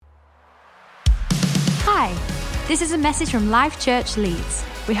Hi, this is a message from Life Church Leeds.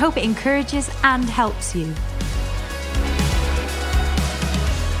 We hope it encourages and helps you.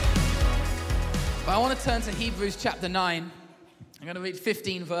 Well, I want to turn to Hebrews chapter 9. I'm going to read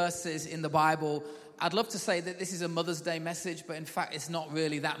 15 verses in the Bible. I'd love to say that this is a Mother's Day message, but in fact, it's not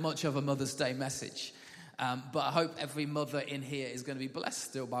really that much of a Mother's Day message. But I hope every mother in here is going to be blessed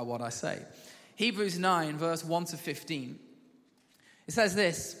still by what I say. Hebrews 9, verse 1 to 15. It says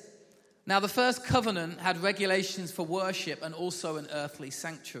this: Now the first covenant had regulations for worship and also an earthly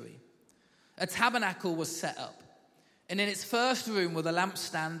sanctuary. A tabernacle was set up, and in its first room were the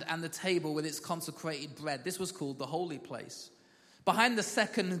lampstand and the table with its consecrated bread. This was called the holy place. Behind the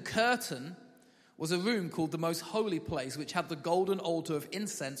second curtain was a room called the most holy place, which had the golden altar of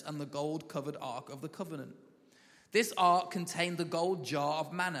incense and the gold-covered ark of the covenant. This ark contained the gold jar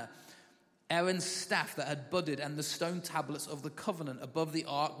of manna, Aaron's staff that had budded, and the stone tablets of the covenant. Above the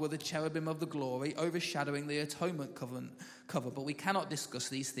ark were the cherubim of the glory, overshadowing the atonement cover. But we cannot discuss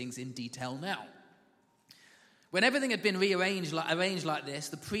these things in detail now. When everything had been arranged like this,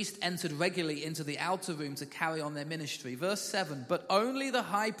 the priest entered regularly into the outer room to carry on their ministry. Verse 7, but only the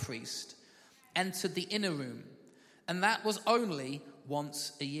high priest entered the inner room, and that was only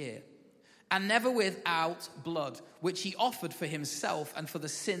once a year, and never without blood, which he offered for himself and for the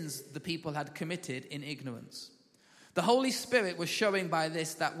sins the people had committed in ignorance. The Holy Spirit was showing by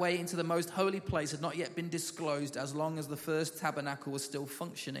this that way into the most holy place had not yet been disclosed as long as the first tabernacle was still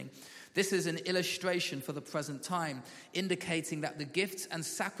functioning. This is an illustration for the present time, indicating that the gifts and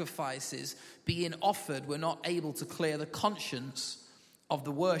sacrifices being offered were not able to clear the conscience of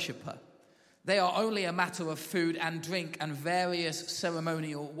the worshipper. They are only a matter of food and drink, and various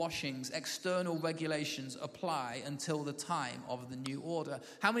ceremonial washings. External regulations apply until the time of the new order.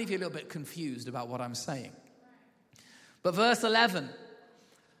 How many of you are a little bit confused about what I'm saying? But verse 11,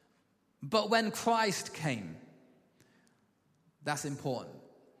 but when Christ came, that's important.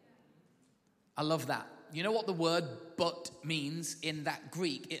 I love that. You know what the word but means in that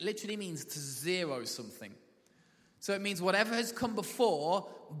Greek? It literally means to zero something. So it means whatever has come before,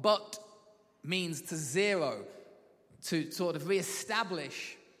 but means to zero, to sort of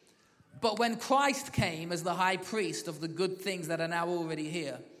reestablish. But when Christ came as the high priest of the good things that are now already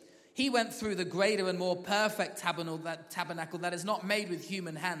here, he went through the greater and more perfect tabernacle that is not made with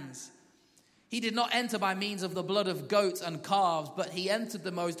human hands. He did not enter by means of the blood of goats and calves, but he entered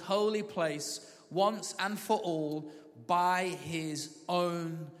the most holy place once and for all by his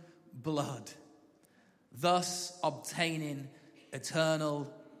own blood, thus obtaining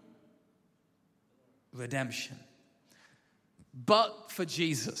eternal redemption. But for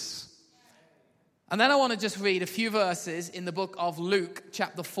Jesus. And then I want to just read a few verses in the book of Luke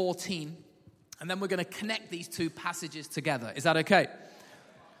chapter 14, and then we're going to connect these two passages together. Is that okay?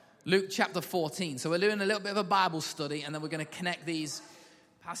 Luke chapter 14. So we're doing a little bit of a Bible study, and then we're going to connect these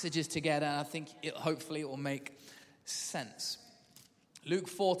passages together, and I think hopefully it will make sense. Luke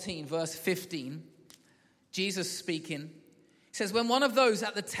 14 verse 15, Jesus speaking. He says, when one of those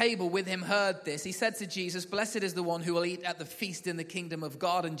at the table with him heard this, he said to Jesus, blessed is the one who will eat at the feast in the kingdom of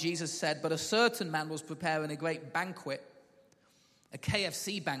God. And Jesus said, but a certain man was preparing a great banquet, a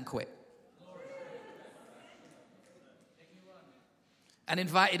KFC banquet, and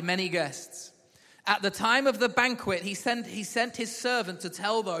invited many guests. At the time of the banquet, he sent his servant to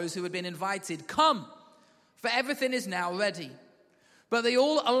tell those who had been invited, come, for everything is now ready. But they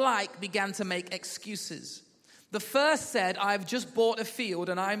all alike began to make excuses. The first said, I've just bought a field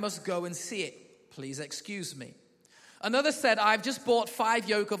and I must go and see it. Please excuse me. Another said, I've just bought 5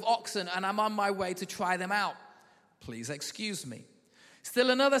 yoke of oxen and I'm on my way to try them out. Please excuse me. Still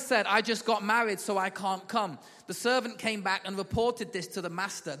another said, I just got married so I can't come. The servant came back and reported this to the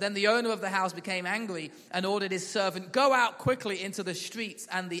master. Then the owner of the house became angry and ordered his servant, go out quickly into the streets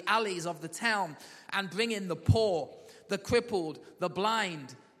and the alleys of the town and bring in the poor, the crippled, the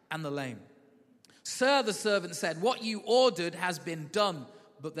blind, and the lame. Sir, the servant said, what you ordered has been done,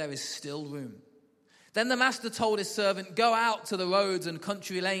 but there is still room. Then the master told his servant, go out to the roads and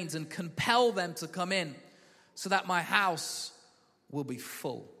country lanes and compel them to come in, so that my house will be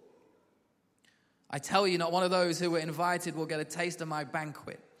full. I tell you, not one of those who were invited will get a taste of my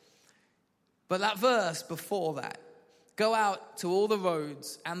banquet. But that verse before that, go out to all the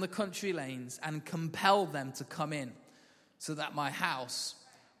roads and the country lanes and compel them to come in, so that my house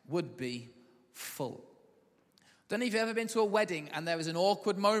would be full. Don't know if you've ever been to a wedding and there is an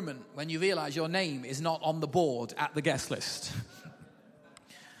awkward moment when you realize your name is not on the board at the guest list.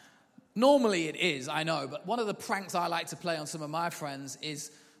 Normally it is, I know, but one of the pranks I like to play on some of my friends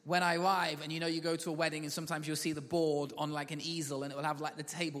is when I arrive and you go to a wedding and sometimes you'll see the board on like an easel and it will have like the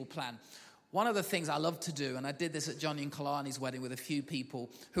table plan. One of the things I love to do, and I did this at Johnny and Kalani's wedding with a few people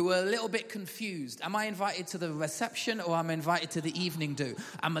who were a little bit confused. Am I invited to the reception or am I invited to the evening do?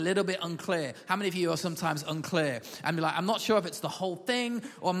 I'm a little bit unclear. How many of you are sometimes unclear? And be like, I'm not sure if it's the whole thing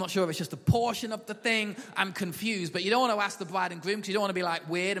or I'm not sure if it's just a portion of the thing. I'm confused. But you don't want to ask the bride and groom because you don't want to be like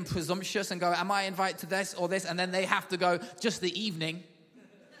weird and presumptuous and go, am I invited to this or this? And then they have to go, just the evening.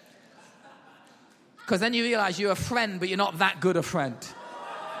 Because then you realize you're a friend, but you're not that good a friend.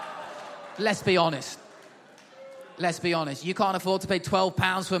 Let's be honest. Let's be honest. You can't afford to pay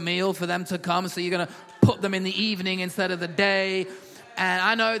 £12 for a meal for them to come, so you're going to put them in the evening instead of the day. And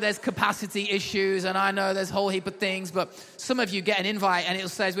I know there's capacity issues, and I know there's a whole heap of things, but some of you get an invite, and it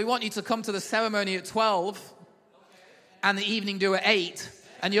says, we want you to come to the ceremony at 12, and the evening do at 8,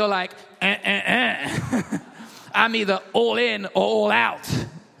 and you're like, I'm either all in or all out.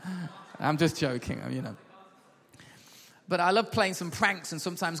 I'm just joking, you know. But I love playing some pranks and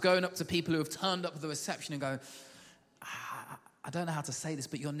sometimes going up to people who have turned up at the reception and go, I don't know how to say this,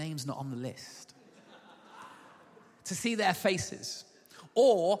 but your name's not on the list. To see their faces.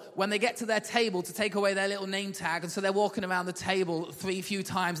 Or when they get to their table to take away their little name tag, and so they're walking around the table a few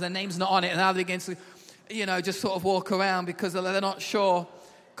times, their name's not on it, and now they begin to, just sort of walk around because they're not sure.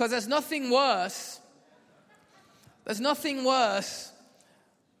 Because there's nothing worse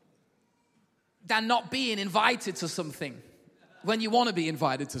than not being invited to something when you want to be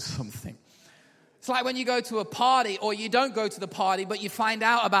invited to something. It's like when you go to a party or you don't go to the party, but you find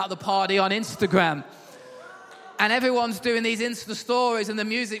out about the party on Instagram. And everyone's doing these Insta stories and the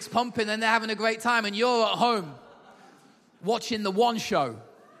music's pumping and they're having a great time and you're at home watching the One Show.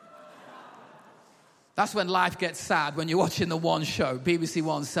 That's when life gets sad, when you're watching the One Show, BBC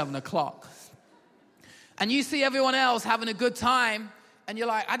One, 7 o'clock. And you see everyone else having a good time and you're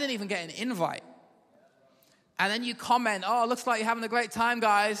like, I didn't even get an invite. And then you comment, oh, looks like you're having a great time,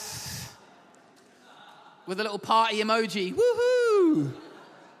 guys. With a little party emoji. Woohoo!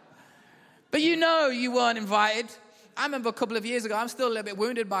 But you know you weren't invited. I remember a couple of years ago, I'm still a little bit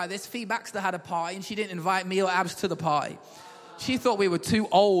wounded by this. Fee Baxter had a party and she didn't invite me or Abs to the party. She thought we were too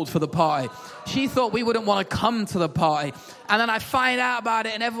old for the party. She thought we wouldn't want to come to the party. And then I find out about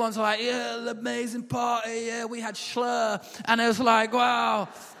it and everyone's like, yeah, amazing party. Yeah, we had Schlur. And it was like, wow.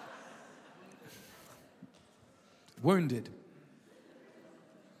 Wounded.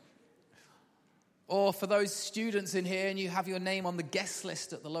 Or for those students in here and you have your name on the guest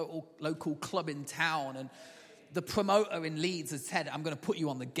list at the local club in town and the promoter in Leeds has said, I'm going to put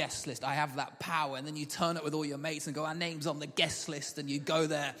you on the guest list. I have that power. And then you turn up with all your mates and go, our name's on the guest list. And you go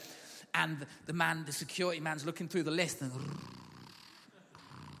there and the security man's looking through the list and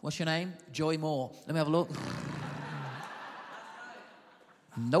what's your name? Joy Moore. Let me have a look.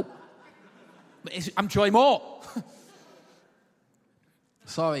 Nope. I'm Joy Moore.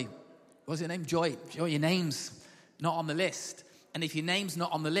 Sorry. What's your name? Joy. Joy, your name's not on the list. And if your name's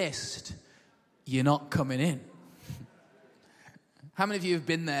not on the list, you're not coming in. How many of you have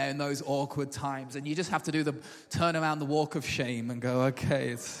been there in those awkward times and you just have to do the turn around the walk of shame and go, okay,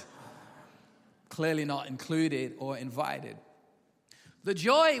 it's clearly not included or invited. The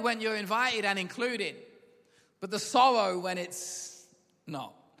joy when you're invited and included, but the sorrow when it's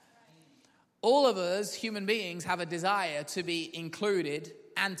not. All of us, human beings, have a desire to be included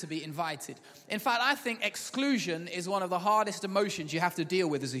and to be invited. In fact, I think exclusion is one of the hardest emotions you have to deal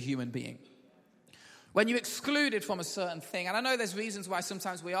with as a human being. When you're excluded from a certain thing, and I know there's reasons why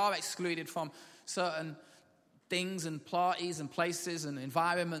sometimes we are excluded from certain things and parties and places and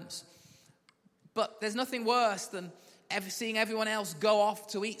environments, but there's nothing worse than seeing everyone else go off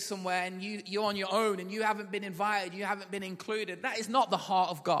to eat somewhere and you're on your own and you haven't been invited, you haven't been included. That is not the heart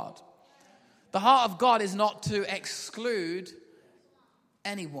of God. The heart of God is not to exclude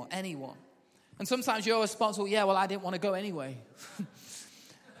anyone. And sometimes you're responsible, I didn't want to go anyway.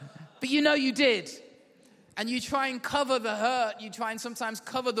 But you did. And you try and cover the hurt. You try and sometimes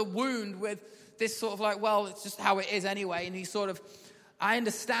cover the wound with this sort of like, well, it's just how it is anyway. And you sort of, I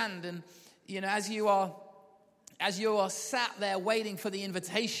understand. And, as you are sat there waiting for the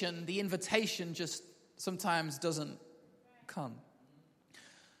invitation just sometimes doesn't come.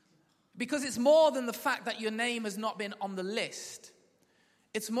 Because it's more than the fact that your name has not been on the list.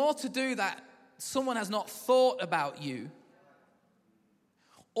 It's more to do that someone has not thought about you,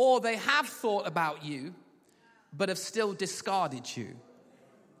 or they have thought about you, but have still discarded you.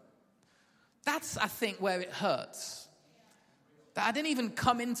 That's, I think, where it hurts. That I didn't even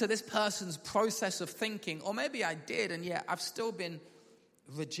come into this person's process of thinking, or maybe I did, and yet I've still been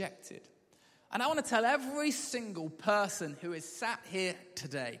rejected. And I want to tell every single person who is sat here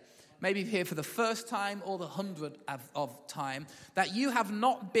today, maybe here for the first time or the 100th of time, that you have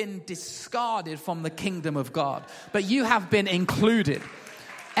not been discarded from the kingdom of God, but you have been included.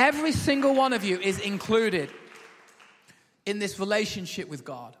 Every single one of you is included in this relationship with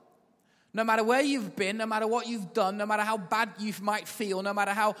God. No matter where you've been, no matter what you've done, no matter how bad you might feel, no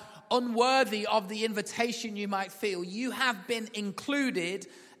matter how unworthy of the invitation you might feel, you have been included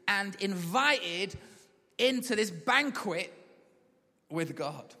and invited into this banquet with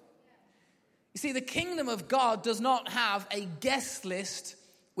God. You see, the kingdom of God does not have a guest list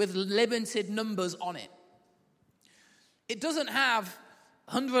with limited numbers on it. It doesn't have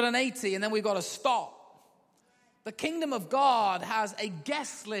 180 and then we've got to stop. The kingdom of God has a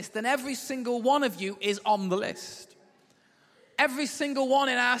guest list, and every single one of you is on the list. Every single one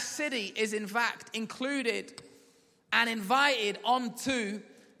in our city is in fact included and invited onto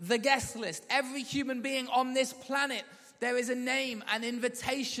the guest list. Every human being on this planet, there is a name, an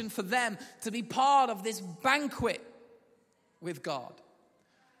invitation for them to be part of this banquet with God.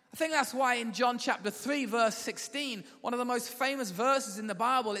 I think that's why in John chapter 3, verse 16, one of the most famous verses in the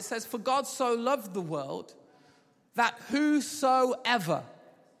Bible, it says, "For God so loved the world that whosoever,"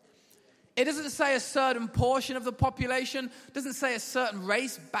 it doesn't say a certain portion of the population, doesn't say a certain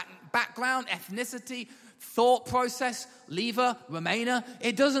race, background, ethnicity, thought process, lever, remainer.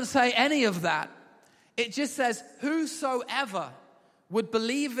 It doesn't say any of that. It just says, whosoever would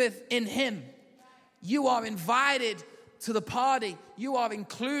believeth in him. You are invited to the party. You are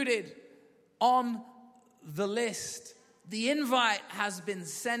included on the list. The invite has been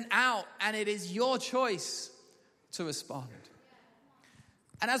sent out, and it is your choice to respond.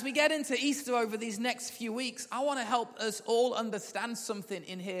 And as we get into Easter over these next few weeks, I want to help us all understand something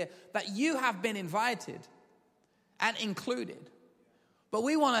in here, that you have been invited and included. But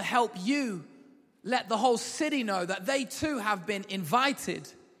we want to help you let the whole city know that they too have been invited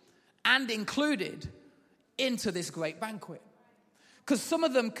and included into this great banquet. Because some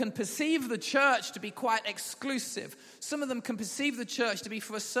of them can perceive the church to be quite exclusive. Some of them can perceive the church to be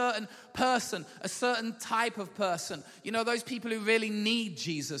for a certain person, a certain type of person. You know, those people who really need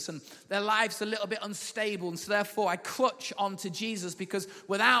Jesus and their lives are a little bit unstable. And so therefore I crutch onto Jesus because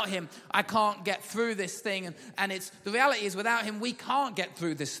without him, I can't get through this thing. And it's the reality is without him, we can't get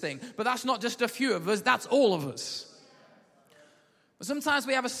through this thing. But that's not just a few of us, that's all of us. But sometimes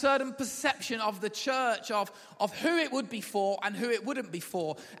we have a certain perception of the church, of who it would be for and who it wouldn't be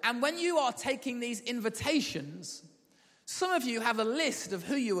for. And when you are taking these invitations, some of you have a list of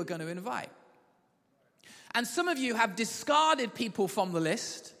who you are going to invite. And some of you have discarded people from the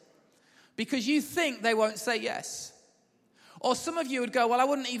list because you think they won't say yes. Or some of you would go, well, I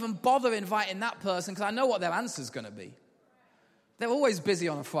wouldn't even bother inviting that person because I know what their answer is going to be. They're always busy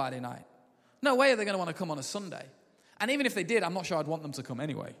on a Friday night. No way are they going to want to come on a Sunday. And even if they did, I'm not sure I'd want them to come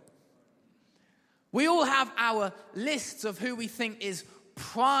anyway. We all have our lists of who we think is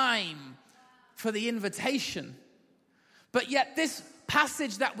prime for the invitation. But yet this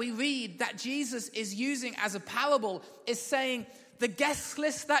passage that we read that Jesus is using as a parable is saying the guest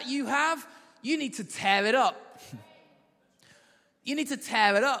list that you have, you need to tear it up. You need to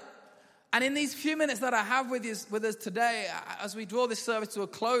tear it up. And in these few minutes that I have with us today, as we draw this service to a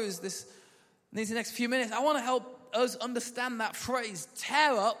close, these next few minutes, I want to help us understand that phrase,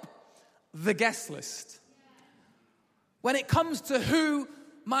 tear up the guest list. When it comes to who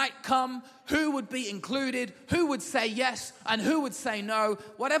might come, who would be included, who would say yes, and who would say no,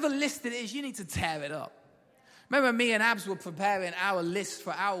 whatever list it is, you need to tear it up. Remember me and Abs were preparing our list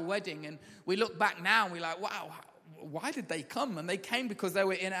for our wedding, and we look back now and we're like, wow, why did they come? And they came because they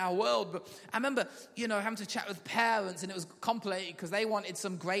were in our world. But I remember, having to chat with parents, and it was complicated because they wanted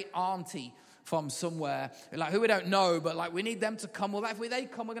some great auntie from somewhere, like who we don't know, but like we need them to come. Well, if they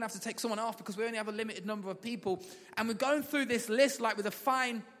come, we're going to have to take someone off because we only have a limited number of people. And we're going through this list like with a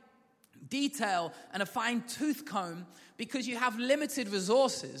fine detail and a fine tooth comb because you have limited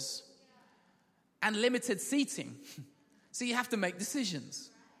resources and limited seating. So you have to make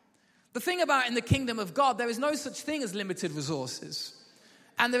decisions. The thing about in the kingdom of God, there is no such thing as limited resources.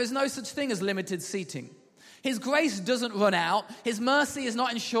 And there is no such thing as limited seating. His grace doesn't run out. His mercy is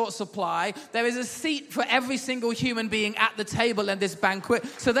not in short supply. There is a seat for every single human being at the table in this banquet.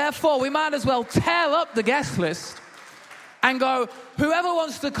 So therefore, we might as well tear up the guest list and go, whoever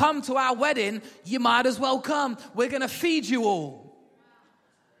wants to come to our wedding, you might as well come. We're going to feed you all.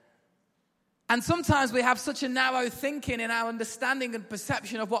 And sometimes we have such a narrow thinking in our understanding and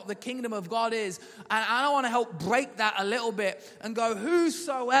perception of what the kingdom of God is. And I want to help break that a little bit and go,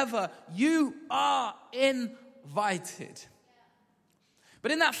 whosoever, you are invited.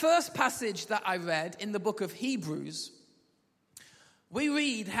 But in that first passage that I read in the book of Hebrews, we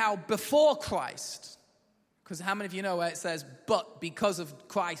read how before Christ, because how many of you know where it says, but because of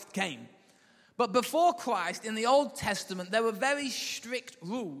Christ came? But before Christ, in the Old Testament, there were very strict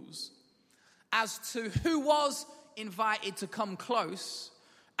rules as to who was invited to come close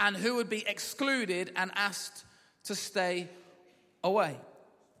and who would be excluded and asked to stay away.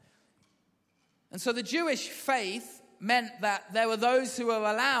 And so the Jewish faith meant that there were those who were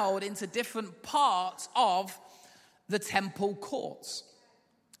allowed into different parts of the temple courts.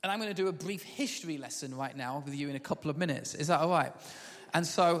 And I'm going to do a brief history lesson right now with you in a couple of minutes. Is that all right? And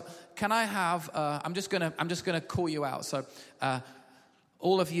so can I have, I'm just going to call you out. So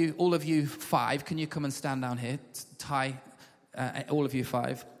all of you 5, can you come and stand down here? Ty, all of you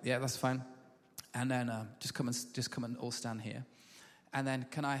 5. Yeah, that's fine. And then just come and all stand here. And then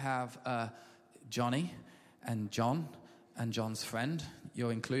can I have Johnny and John and John's friend?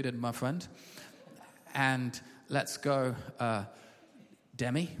 You're included, my friend. And let's go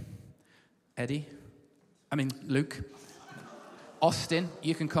Demi, Luke. Austin,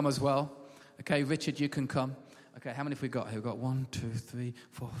 you can come as well. Okay, Richard, you can come. Okay, how many have we got here? We've got 1, 2, 3,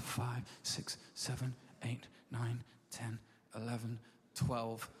 4, 5, 6, 7, 8, 9, 10, 11,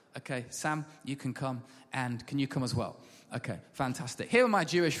 12. Okay, Sam, you can come. And can you come as well? Okay, fantastic. Here are my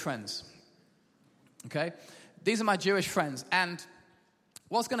Jewish friends. Okay, these are my Jewish friends. And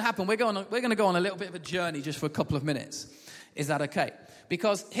what's going to happen? We're going to go on a little bit of a journey just for a couple of minutes. Is that okay?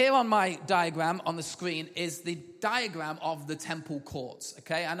 Because here on my diagram on the screen is the diagram of the temple courts.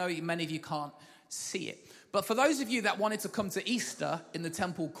 Okay, I know many of you can't see it. But for those of you that wanted to come to Easter in the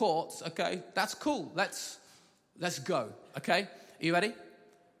temple courts, okay, that's cool. Let's go. Okay, are you ready?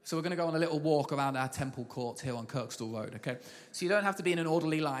 So we're going to go on a little walk around our temple courts here on Kirkstall Road, okay? So you don't have to be in an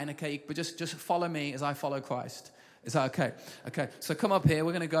orderly line, okay? But just follow me as I follow Christ. Is that okay? Okay, so come up here.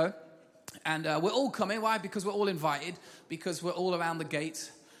 We're going to go. And we're all coming. Why? Because we're all invited. Because we're all around the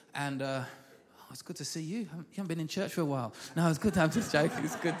gate. And it's good to see you. You haven't been in church for a while. No, it's good. I'm just joking.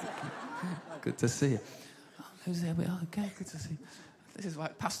 It's good to see you. Oh, who's there? Okay, good to see you. This is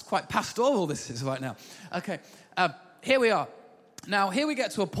quite pastoral, this is right now. Okay, here we are. Now, here we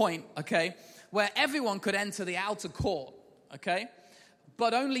get to a point, okay, where everyone could enter the outer court, okay,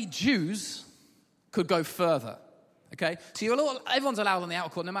 but only Jews could go further, okay? So everyone's allowed on the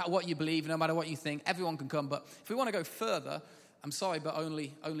outer court, no matter what you believe, no matter what you think, everyone can come. But if we want to go further, I'm sorry, but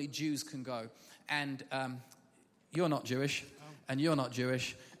only Jews can go. And you're not Jewish, and you're not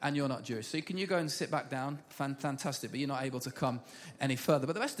Jewish, and you're not Jewish. So can you go and sit back down? Fantastic, but you're not able to come any further.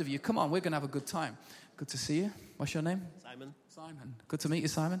 But the rest of you, come on, we're going to have a good time. Good to see you. What's your name? Simon. Good to meet you,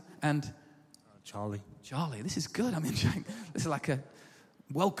 Simon. And? Charlie. Charlie, this is good. I'm enjoying. This is like a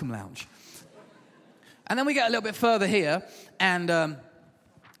welcome lounge. And then we get a little bit further here. And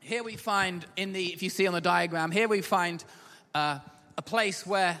here we find if you see on the diagram, here we find a place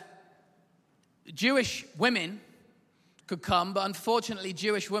where Jewish women could come, but unfortunately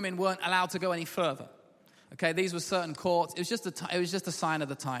Jewish women weren't allowed to go any further. Okay, these were certain courts. It was just a sign of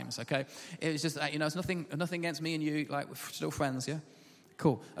the times. Okay, it was just it's nothing against me and you. Like, we're still friends, yeah.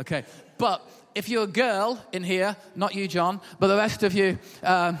 Cool. Okay, but if you're a girl in here, not you, John, but the rest of you,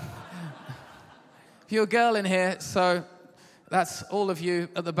 if you're a girl in here, so that's all of you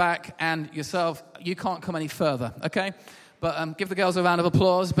at the back and yourself. You can't come any further. Okay, but give the girls a round of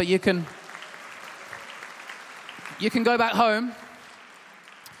applause. But you can go back home.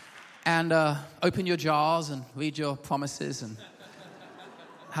 And open your jars and read your promises and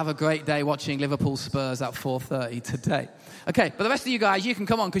have a great day watching Liverpool Spurs at 4:30 today. Okay, but the rest of you guys, you can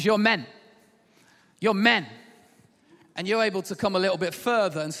come on because you're men. You're men. And you're able to come a little bit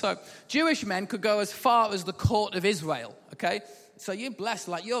further. And so Jewish men could go as far as the court of Israel, okay? So you're blessed,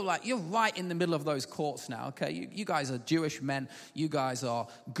 you're right in the middle of those courts now, okay? You guys are Jewish men. You guys are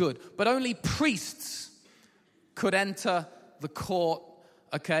good. But only priests could enter the court,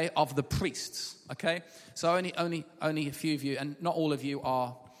 okay, of the priests, okay? So only a few of you, and not all of you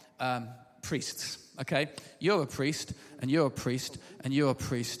are priests, okay? You're a priest, and you're a priest, and you're a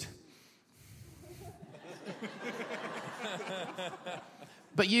priest.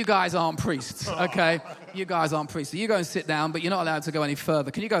 But you guys aren't priests, okay? You guys aren't priests. So you go and sit down, but you're not allowed to go any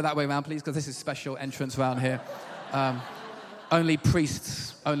further. Can you go that way around, please? Because this is special entrance around here. Only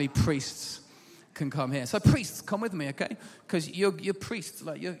priests can come here. So priests, come with me, okay? Because you're priests,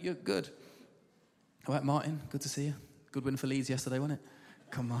 you're good. All right, Martin, good to see you. Good win for Leeds yesterday, wasn't it?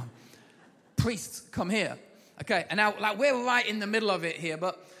 Come on. Priests, come here. Okay, and now, we're right in the middle of it here,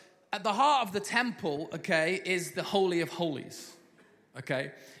 but at the heart of the temple, okay, is the Holy of Holies,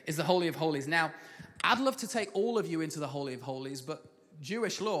 okay? Is the Holy of Holies. Now, I'd love to take all of you into the Holy of Holies, but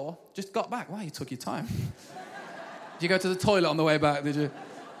Jewish law just got back. Wow, you took your time. Did you go to the toilet on the way back, did you?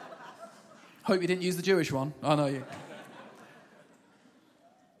 Hope you didn't use the Jewish one. Oh, no, you.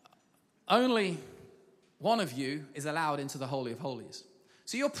 Only one of you is allowed into the Holy of Holies.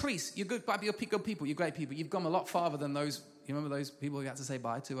 So you're priests, you're good people, you're great people. You've gone a lot farther than those, you remember those people you had to say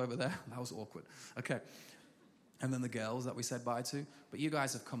bye to over there? That was awkward. Okay. And then the girls that we said bye to. But you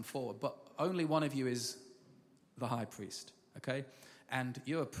guys have come forward. But only one of you is the high priest, okay? And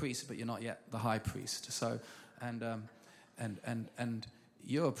you're a priest, but you're not yet the high priest. So, and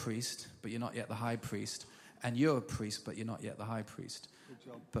you're a priest, but you're not yet the high priest. And you're a priest, but you're not yet the high priest.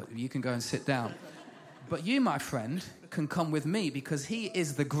 Good job. But you can go and sit down. But you, my friend, can come with me because he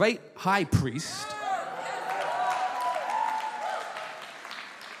is the great high priest.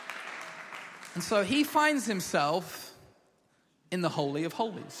 And so he finds himself in the Holy of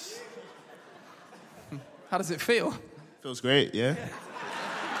Holies. How does it feel? Feels great, yeah.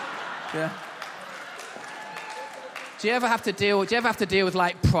 Yeah. Do you ever have to deal with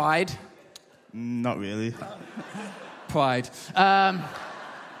like pride? Not really. Pride.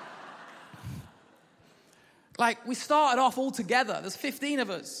 Like we started off all together. There's 15 of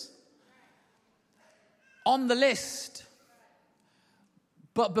us on the list.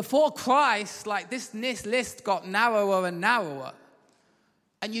 But before Christ, like this list got narrower and narrower.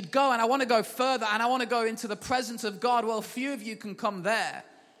 And you'd go, and I want to go further, and I want to go into the presence of God. Well, a few of you can come there.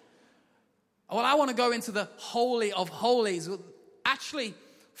 Well, I want to go into the Holy of Holies. Well, actually,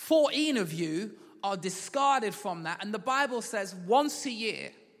 14 of you are discarded from that. And the Bible says once a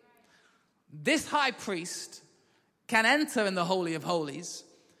year, this high priest can enter in the Holy of Holies,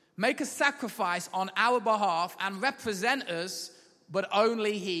 make a sacrifice on our behalf, and represent us, but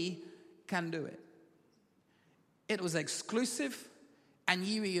only he can do it. It was exclusive, and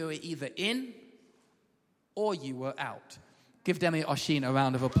you were either in or you were out. Give Demi Oshin a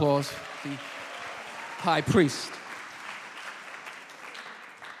round of applause, the high priest.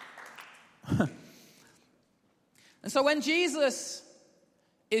 And so when Jesus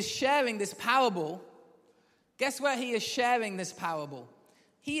is sharing this parable, guess where he is sharing this parable?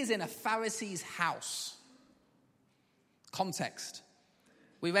 He is in a Pharisee's house. Context.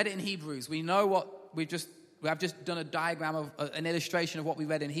 We read it in Hebrews. We know what I've just done a diagram of an illustration of what we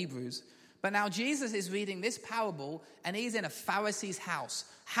read in Hebrews. But now Jesus is reading this parable and he's in a Pharisee's house.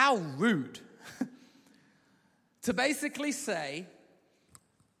 How rude. To basically say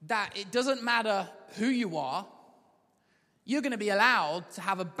that it doesn't matter who you are, you're going to be allowed to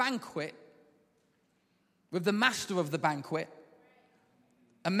have a banquet with the master of the banquet,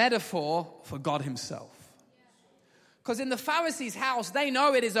 a metaphor for God himself. Because in the Pharisees' house, they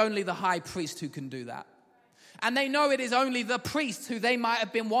know it is only the high priest who can do that. And they know it is only the priest, who they might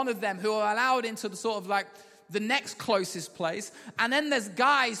have been one of them, who are allowed into the sort of like the next closest place. And then there's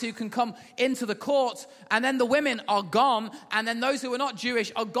guys who can come into the court, and then the women are gone, and then those who are not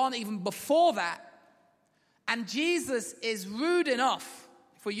Jewish are gone even before that. And Jesus is rude enough,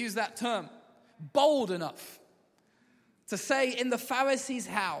 if we use that term, bold enough, to say in the Pharisees'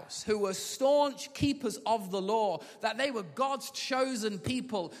 house, who were staunch keepers of the law, that they were God's chosen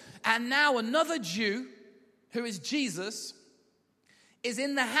people. And now another Jew, who is Jesus, is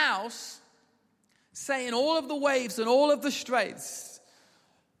in the house saying all of the waves and all of the straits,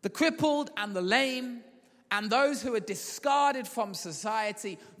 the crippled and the lame, and those who are discarded from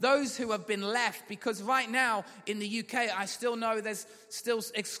society, those who have been left. Because right now in the UK, I still know there's still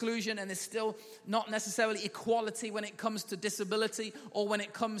exclusion and there's still not necessarily equality when it comes to disability or when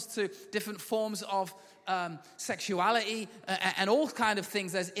it comes to different forms of sexuality and all kind of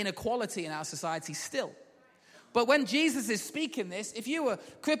things. There's inequality in our society still. But when Jesus is speaking this, if you were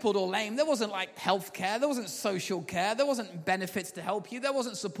crippled or lame, there wasn't like health care, there wasn't social care, there wasn't benefits to help you, there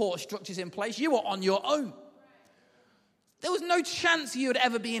wasn't support structures in place. You were on your own. There was no chance you would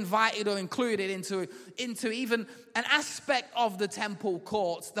ever be invited or included into even an aspect of the temple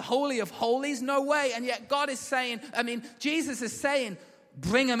courts, the Holy of Holies, no way. And yet Jesus is saying,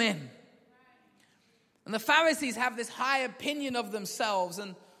 bring them in. And the Pharisees have this high opinion of themselves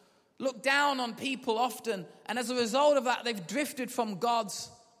and look down on people often. And as a result of that, they've drifted from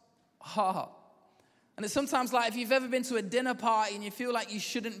God's heart. And it's sometimes like if you've ever been to a dinner party and you feel like you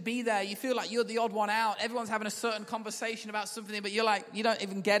shouldn't be there, you feel like you're the odd one out. Everyone's having a certain conversation about something, but you're like, you don't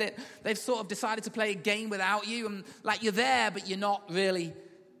even get it. They've sort of decided to play a game without you. And like you're there, but you're not really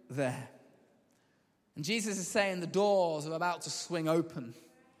there. And Jesus is saying the doors are about to swing open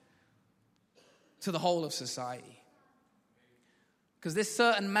to the whole of society. Because this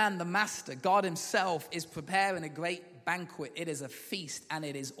certain man, the master, God himself, is preparing a great banquet. It is a feast and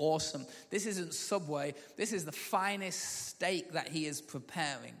it is awesome. This isn't Subway. This is the finest steak that he is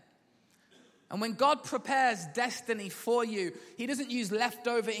preparing. And when God prepares destiny for you, he doesn't use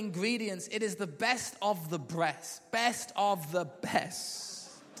leftover ingredients. It is the best of the best. Best of the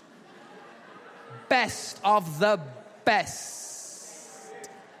best. Best of the best.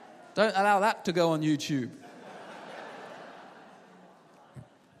 Don't allow that to go on YouTube.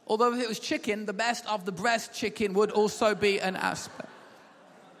 Although if it was chicken, the best of the breast chicken would also be an aspect.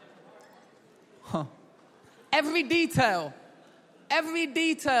 Every detail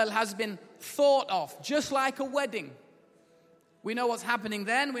has been thought of, just like a wedding. We know what's happening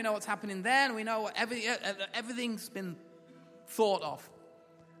then, we know what's happening then, we know everything's been thought of.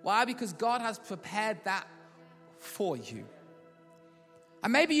 Why? Because God has prepared that for you.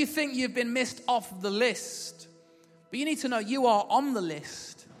 And maybe you think you've been missed off the list, but you need to know you are on the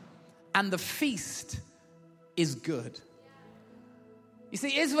list, and the feast is good. You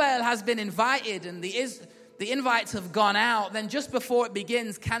see, Israel has been invited, and the invites have gone out. Then just before it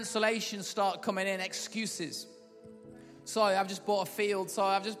begins, cancellations start coming in, excuses. Sorry, I've just bought a field.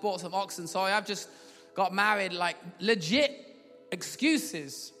 Sorry, I've just bought some oxen. Sorry, I've just got married. Like legit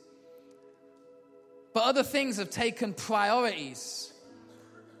excuses. But other things have taken priorities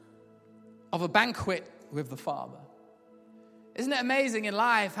of a banquet with the Father. Isn't it amazing in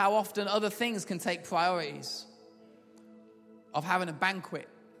life how often other things can take priorities of having a banquet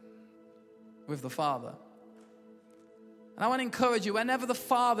with the Father? And I want to encourage you, whenever the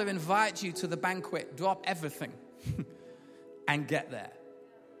Father invites you to the banquet, drop everything and get there.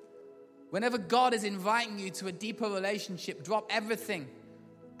 Whenever God is inviting you to a deeper relationship, drop everything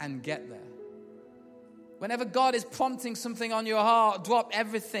and get there. Whenever God is prompting something on your heart, drop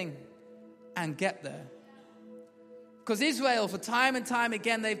everything and get there. Because Israel, for time and time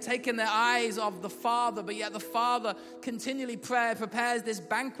again, they've taken their eyes off the Father, but yet the Father continually prepares this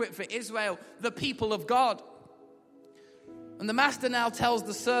banquet for Israel, the people of God. And the master now tells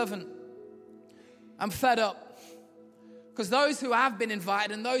the servant, I'm fed up. Because those who have been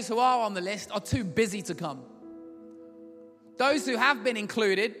invited and those who are on the list are too busy to come. Those who have been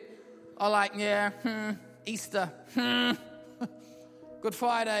included are like, Easter, Good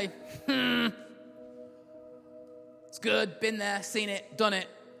Friday, It's good, been there, seen it, done it.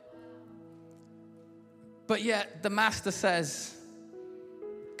 But yet the master says,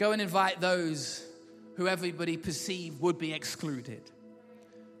 go and invite those who everybody perceived would be excluded.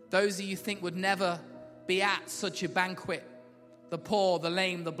 Those who you think would never be at such a banquet. The poor, the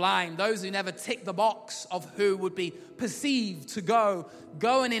lame, the blind. Those who never tick the box of who would be perceived to go.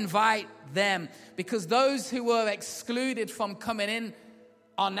 Go and invite them. Because those who were excluded from coming in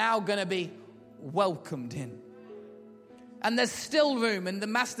are now going to be welcomed in. And there's still room. And the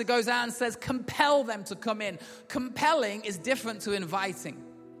master goes out and says, compel them to come in. Compelling is different to inviting.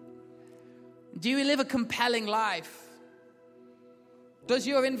 Do you live a compelling life? Does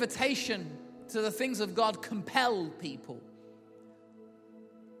your invitation to the things of God compel people?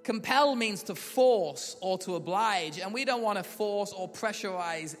 Compel means to force or to oblige, and we don't want to force or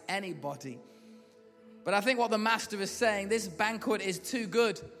pressurize anybody. But I think what the master is saying, this banquet is too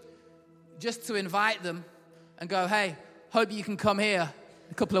good just to invite them and go, hey, hope you can come here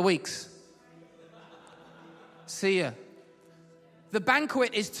in a couple of weeks. See ya. The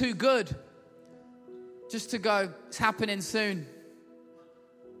banquet is too good just to go, it's happening soon.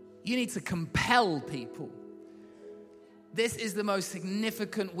 You need to compel people. This is the most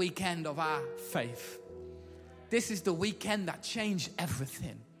significant weekend of our faith. This is the weekend that changed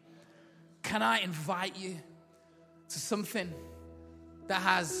everything. Can I invite you to something that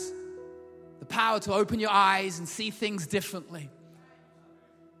has the power to open your eyes and see things differently?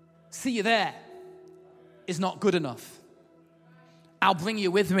 See you there is not good enough. I'll bring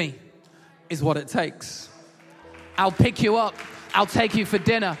you with me is what it takes. I'll pick you up. I'll take you for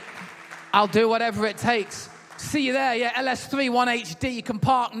dinner. I'll do whatever it takes. See you there, yeah, LS3 1HD, you can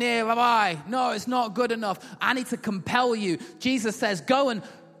park nearby. No, it's not good enough. I need to compel you. Jesus says, go and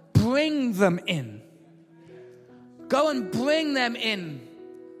bring them in. Go and bring them in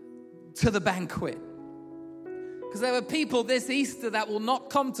to the banquet. Because there are people this Easter that will not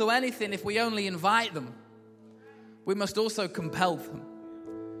come to anything if we only invite them. We must also compel them.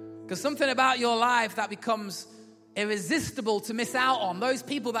 Because something about your life that becomes irresistible to miss out on. Those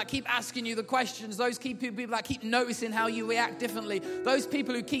people that keep asking you the questions, those people that keep noticing how you react differently, those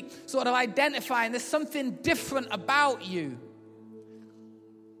people who keep sort of identifying there's something different about you.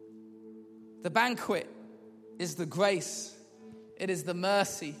 The banquet is the grace. It is the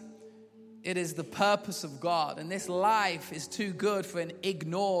mercy. It is the purpose of God. And this life is too good for an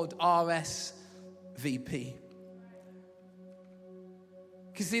ignored RSVP.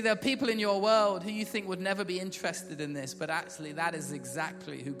 You see, there are people in your world who you think would never be interested in this, but actually that is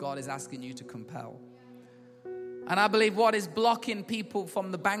exactly who God is asking you to compel. And I believe what is blocking people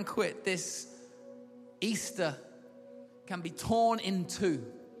from the banquet this Easter can be torn in two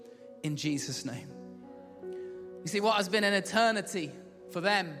in Jesus' name. You see, what has been an eternity for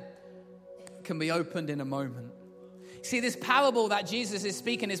them can be opened in a moment. See, this parable that Jesus is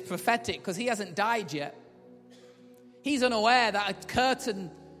speaking is prophetic because he hasn't died yet. He's unaware that a curtain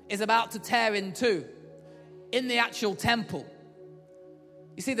is about to tear in two in the actual temple.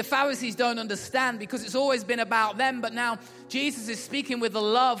 You see, the Pharisees don't understand because it's always been about them, but now Jesus is speaking with the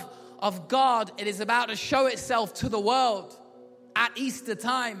love of God. It is about to show itself to the world at Easter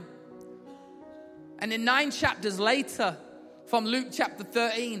time. And in 9 chapters later, from Luke chapter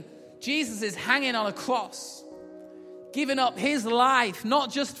 13, Jesus is hanging on a cross, giving up his life,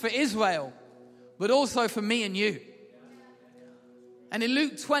 not just for Israel, but also for me and you. And in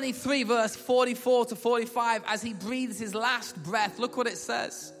Luke 23, verse 44 to 45, as he breathes his last breath, look what it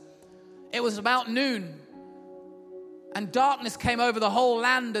says. It was about noon, and darkness came over the whole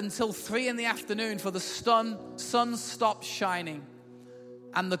land until 3 p.m, for the sun stopped shining,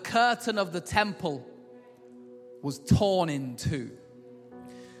 and the curtain of the temple was torn in two.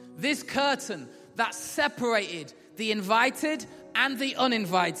 This curtain that separated the invited and the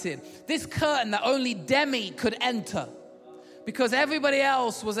uninvited, this curtain that only Demi could enter, because everybody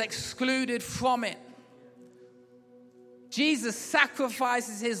else was excluded from it. Jesus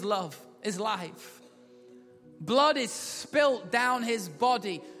sacrifices his life. Blood is spilt down his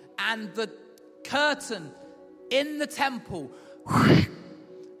body, and the curtain in the temple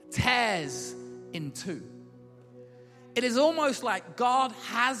tears in two. It is almost like God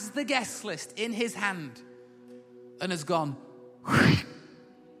has the guest list in his hand and has gone,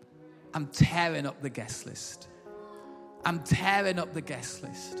 I'm tearing up the guest list. I'm tearing up the guest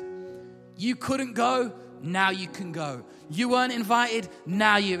list. You couldn't go, now you can go. You weren't invited,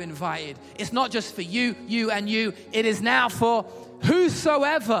 now you're invited. It's not just for you, you and you. It is now for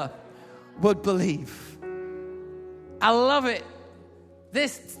whosoever would believe. I love it.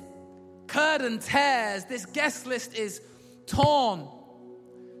 This curtain tears, this guest list is torn.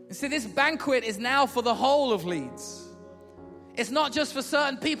 You see, this banquet is now for the whole of Leeds. It's not just for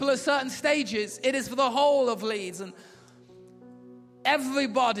certain people at certain stages. It is for the whole of Leeds. And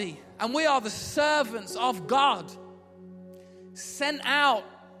everybody, and we are the servants of God, sent out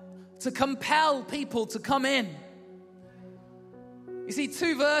to compel people to come in. You see,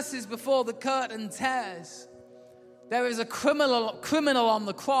 2 verses before the curtain tears, there is a criminal on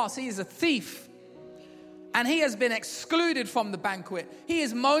the cross. He is a thief, and he has been excluded from the banquet. He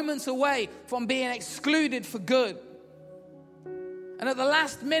is moments away from being excluded for good. And at the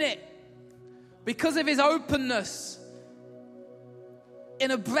last minute, because of his openness,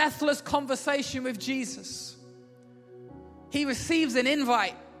 in a breathless conversation with Jesus, he receives an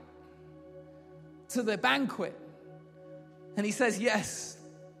invite to the banquet. And he says, yes.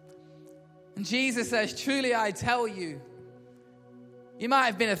 And Jesus says, truly I tell you, you might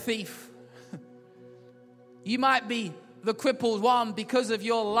have been a thief. You might be the crippled one because of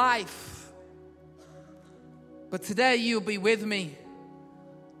your life. But today you'll be with me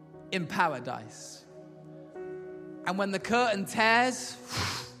in paradise. And when the curtain tears,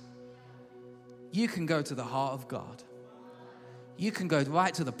 you can go to the heart of God. You can go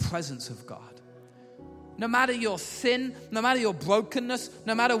right to the presence of God. No matter your sin, no matter your brokenness,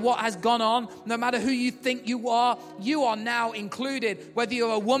 no matter what has gone on, no matter who you think you are now included. Whether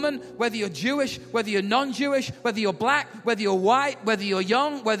you're a woman, whether you're Jewish, whether you're non-Jewish, whether you're black, whether you're white, whether you're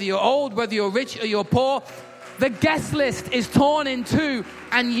young, whether you're old, whether you're rich or you're poor, the guest list is torn in two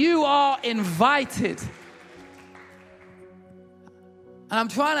and you are invited. And I'm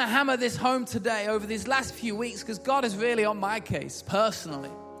trying to hammer this home today over these last few weeks because God is really on my case personally.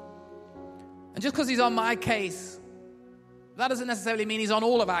 And just because he's on my case, that doesn't necessarily mean he's on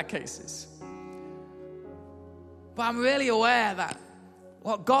all of our cases. But I'm really aware that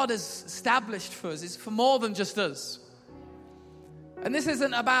what God has established for us is for more than just us. And this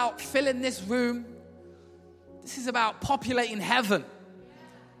isn't about filling this room. This is about populating heaven.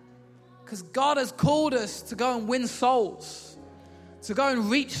 Because God has called us to go and win souls, to go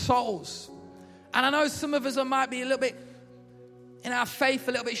and reach souls. And I know some of us might be a little bit in our faith,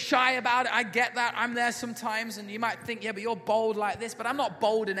 a little bit shy about it. I get that. I'm there sometimes. And you might think, yeah, but you're bold like this. But I'm not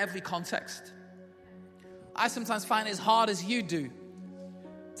bold in every context. I sometimes find it as hard as you do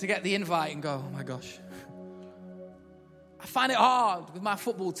to get the invite and go, oh my gosh. I find it hard with my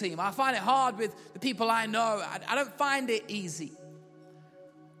football team. I find it hard with the people I know. I don't find it easy.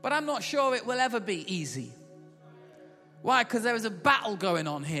 But I'm not sure it will ever be easy. Why? Because there is a battle going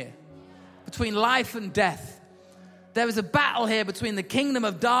on here between life and death. There is a battle here between the kingdom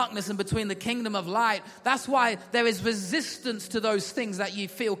of darkness and between the kingdom of light. That's why there is resistance to those things that you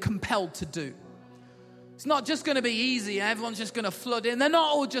feel compelled to do. It's not just going to be easy and everyone's just going to flood in. They're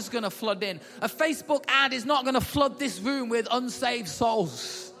not all just going to flood in. A Facebook ad is not going to flood this room with unsaved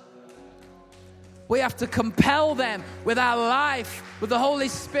souls. We have to compel them with our life, with the Holy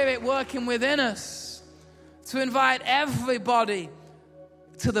Spirit working within us, to invite everybody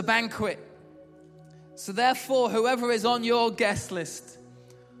to the banquet. So therefore, whoever is on your guest list,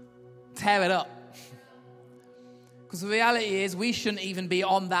 tear it up. Because the reality is we shouldn't even be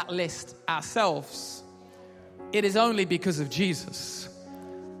on that list ourselves. It is only because of Jesus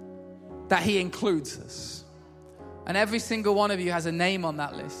that he includes us. And every single one of you has a name on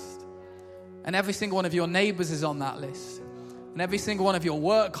that list. And every single one of your neighbors is on that list. And every single one of your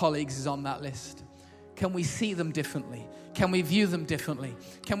work colleagues is on that list. Can we see them differently? Can we view them differently?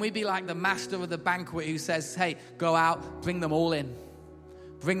 Can we be like the master of the banquet who says, hey, go out, bring them all in.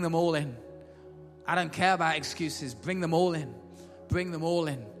 Bring them all in. I don't care about excuses. Bring them all in. Bring them all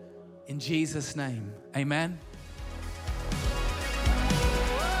in. In Jesus' name. Amen.